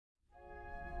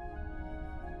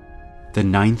The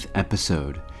 9th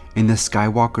episode in the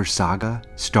Skywalker saga,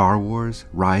 Star Wars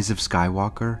Rise of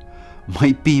Skywalker,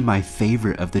 might be my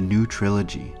favorite of the new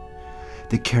trilogy.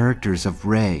 The characters of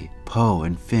Rey, Poe,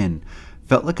 and Finn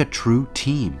felt like a true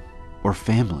team or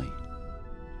family.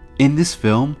 In this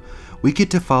film, we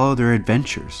get to follow their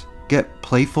adventures, get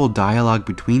playful dialogue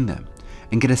between them,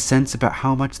 and get a sense about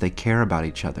how much they care about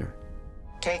each other.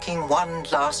 Taking one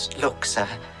last look, sir,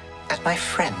 at my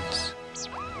friends.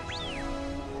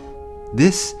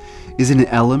 This is an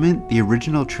element the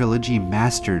original trilogy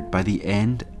mastered by the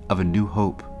end of A New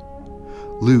Hope.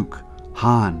 Luke,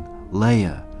 Han,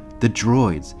 Leia, the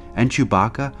droids, and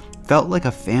Chewbacca felt like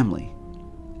a family.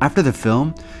 After the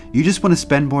film, you just want to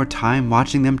spend more time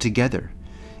watching them together,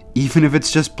 even if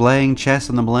it's just playing chess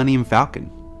on the Millennium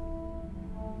Falcon.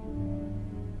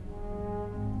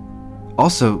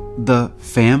 Also, the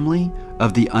family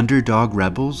of the underdog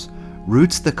rebels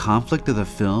roots the conflict of the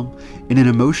film in an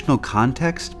emotional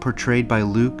context portrayed by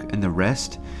Luke and the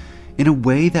rest in a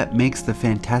way that makes the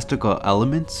fantastical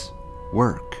elements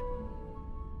work.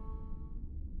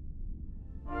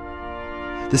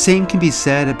 The same can be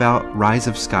said about Rise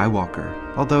of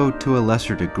Skywalker, although to a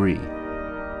lesser degree.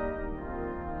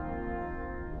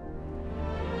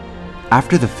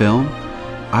 After the film,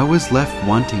 I was left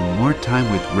wanting more time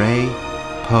with Rey,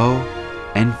 Poe,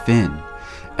 and Finn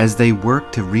as they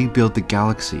work to rebuild the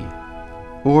galaxy,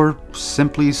 or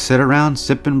simply sit around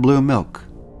sipping blue milk.